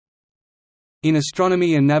In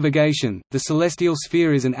astronomy and navigation, the celestial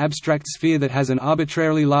sphere is an abstract sphere that has an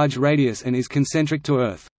arbitrarily large radius and is concentric to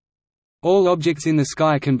Earth. All objects in the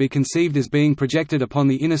sky can be conceived as being projected upon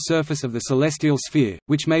the inner surface of the celestial sphere,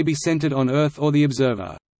 which may be centered on Earth or the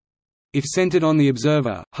observer. If centered on the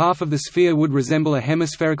observer, half of the sphere would resemble a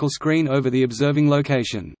hemispherical screen over the observing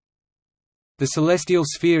location. The celestial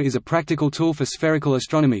sphere is a practical tool for spherical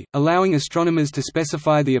astronomy, allowing astronomers to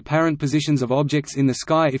specify the apparent positions of objects in the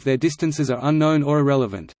sky if their distances are unknown or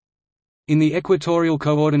irrelevant. In the equatorial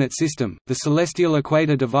coordinate system, the celestial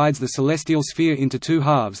equator divides the celestial sphere into two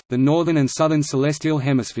halves, the northern and southern celestial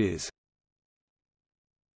hemispheres.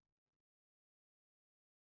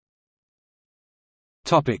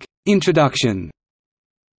 Introduction.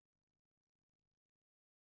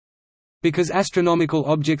 Because astronomical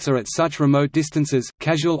objects are at such remote distances,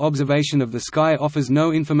 casual observation of the sky offers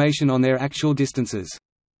no information on their actual distances.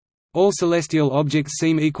 All celestial objects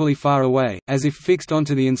seem equally far away, as if fixed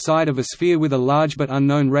onto the inside of a sphere with a large but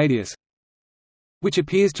unknown radius, which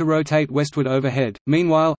appears to rotate westward overhead.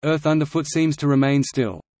 Meanwhile, Earth underfoot seems to remain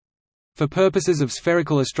still. For purposes of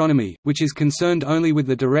spherical astronomy, which is concerned only with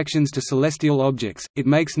the directions to celestial objects, it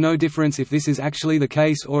makes no difference if this is actually the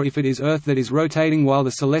case or if it is Earth that is rotating while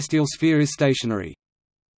the celestial sphere is stationary.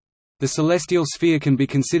 The celestial sphere can be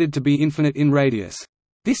considered to be infinite in radius.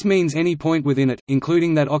 This means any point within it,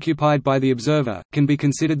 including that occupied by the observer, can be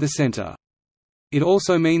considered the center. It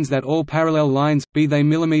also means that all parallel lines, be they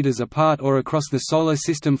millimeters apart or across the Solar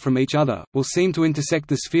System from each other, will seem to intersect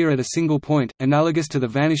the sphere at a single point, analogous to the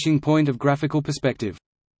vanishing point of graphical perspective.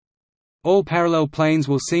 All parallel planes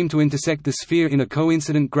will seem to intersect the sphere in a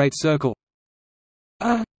coincident great circle,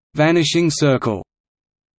 a vanishing circle.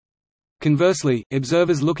 Conversely,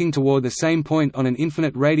 observers looking toward the same point on an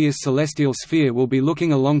infinite radius celestial sphere will be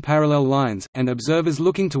looking along parallel lines, and observers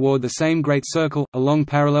looking toward the same great circle, along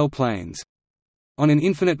parallel planes. On an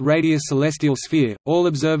infinite radius celestial sphere, all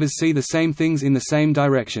observers see the same things in the same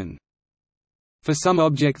direction. For some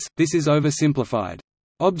objects, this is oversimplified.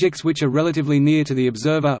 Objects which are relatively near to the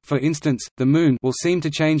observer, for instance, the Moon, will seem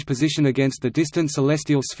to change position against the distant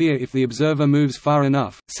celestial sphere if the observer moves far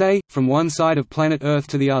enough, say, from one side of planet Earth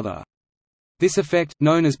to the other. This effect,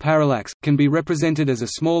 known as parallax, can be represented as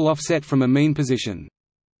a small offset from a mean position.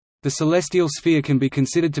 The celestial sphere can be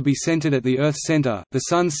considered to be centered at the Earth's center, the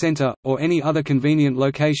Sun's center, or any other convenient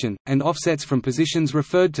location, and offsets from positions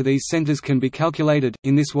referred to these centers can be calculated.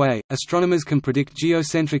 In this way, astronomers can predict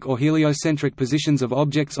geocentric or heliocentric positions of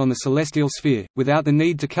objects on the celestial sphere, without the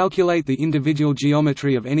need to calculate the individual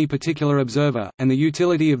geometry of any particular observer, and the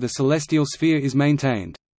utility of the celestial sphere is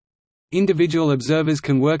maintained. Individual observers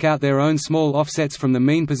can work out their own small offsets from the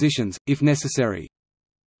mean positions, if necessary.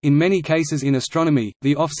 In many cases in astronomy,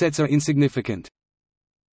 the offsets are insignificant.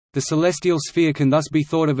 The celestial sphere can thus be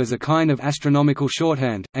thought of as a kind of astronomical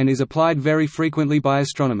shorthand, and is applied very frequently by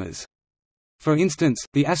astronomers. For instance,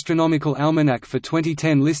 the Astronomical Almanac for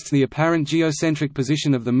 2010 lists the apparent geocentric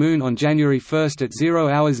position of the Moon on January 1 at 0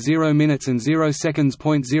 hours 0 minutes and 0 seconds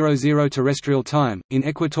 .00 terrestrial time, in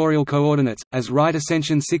equatorial coordinates, as right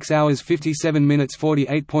ascension 6 hours 57 minutes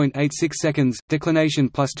 48.86 seconds, declination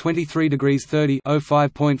plus 23 degrees 30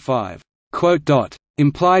 05.5.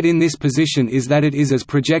 Implied in this position is that it is as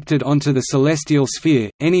projected onto the celestial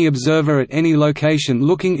sphere. Any observer at any location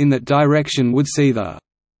looking in that direction would see the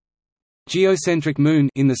geocentric Moon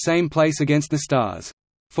in the same place against the stars.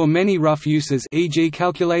 For many rough uses, e.g.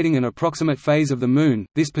 calculating an approximate phase of the Moon,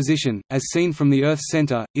 this position, as seen from the Earth's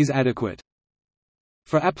center, is adequate.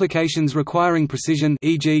 For applications requiring precision,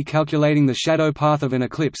 e.g. calculating the shadow path of an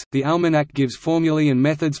eclipse, the almanac gives formulae and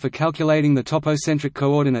methods for calculating the topocentric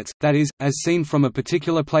coordinates, that is, as seen from a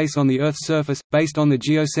particular place on the Earth's surface, based on the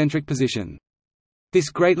geocentric position. This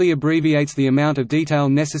greatly abbreviates the amount of detail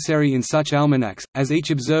necessary in such almanacs, as each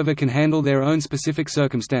observer can handle their own specific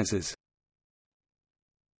circumstances.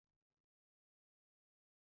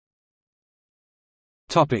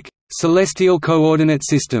 Celestial coordinate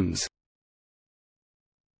systems.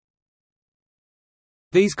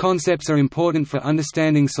 These concepts are important for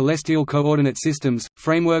understanding celestial coordinate systems,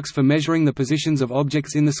 frameworks for measuring the positions of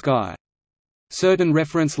objects in the sky. Certain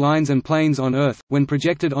reference lines and planes on Earth, when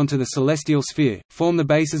projected onto the celestial sphere, form the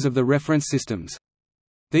bases of the reference systems.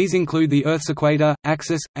 These include the Earth's equator,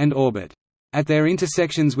 axis, and orbit. At their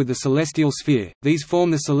intersections with the celestial sphere, these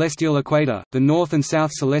form the celestial equator, the north and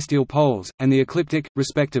south celestial poles, and the ecliptic,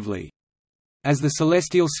 respectively. As the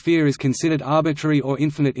celestial sphere is considered arbitrary or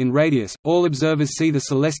infinite in radius, all observers see the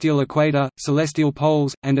celestial equator, celestial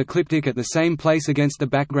poles, and ecliptic at the same place against the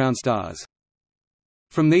background stars.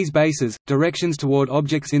 From these bases, directions toward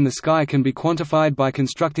objects in the sky can be quantified by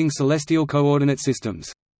constructing celestial coordinate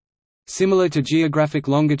systems. Similar to geographic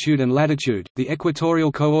longitude and latitude, the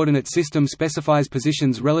equatorial coordinate system specifies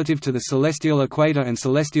positions relative to the celestial equator and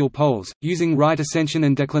celestial poles, using right ascension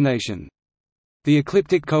and declination. The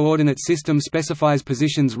ecliptic coordinate system specifies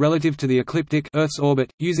positions relative to the ecliptic Earth's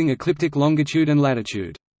orbit, using ecliptic longitude and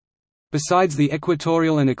latitude. Besides the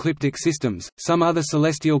equatorial and ecliptic systems, some other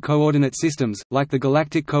celestial coordinate systems, like the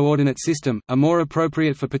galactic coordinate system, are more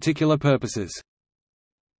appropriate for particular purposes.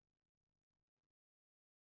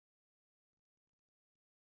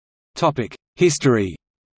 History.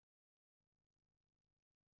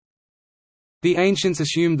 The ancients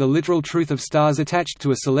assumed the literal truth of stars attached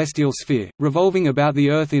to a celestial sphere, revolving about the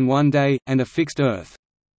Earth in one day, and a fixed Earth.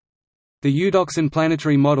 The Eudoxan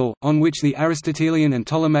planetary model, on which the Aristotelian and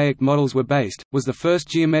Ptolemaic models were based, was the first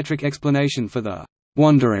geometric explanation for the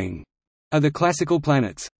 «wandering» of the classical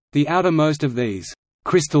planets. The outermost of these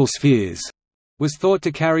 «crystal spheres» was thought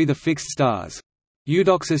to carry the fixed stars.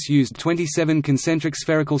 Eudoxus used 27 concentric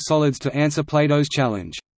spherical solids to answer Plato's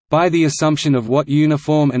challenge, "By the assumption of what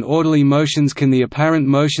uniform and orderly motions can the apparent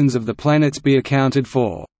motions of the planets be accounted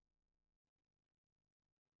for?"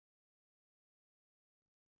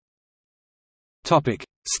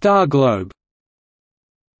 Star globe.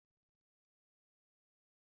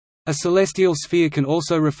 A celestial sphere can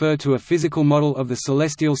also refer to a physical model of the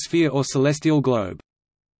celestial sphere or celestial globe.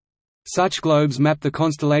 Such globes map the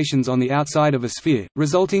constellations on the outside of a sphere,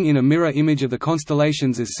 resulting in a mirror image of the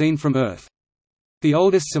constellations as seen from Earth. The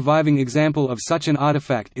oldest surviving example of such an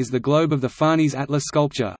artifact is the globe of the Farnese Atlas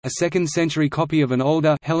sculpture, a 2nd-century copy of an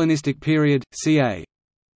older Hellenistic period, ca.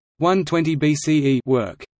 120 BCE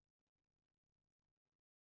work.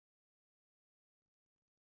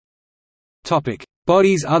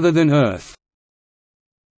 Bodies other than Earth.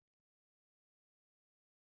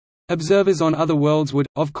 Observers on other worlds would,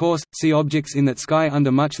 of course, see objects in that sky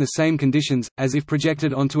under much the same conditions, as if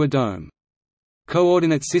projected onto a dome.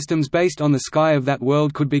 Coordinate systems based on the sky of that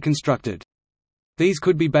world could be constructed. These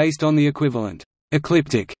could be based on the equivalent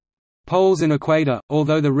ecliptic poles and equator,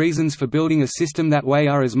 although the reasons for building a system that way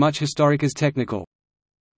are as much historic as technical.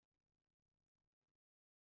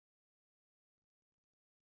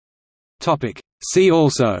 See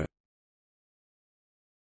also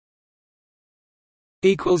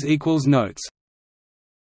Notes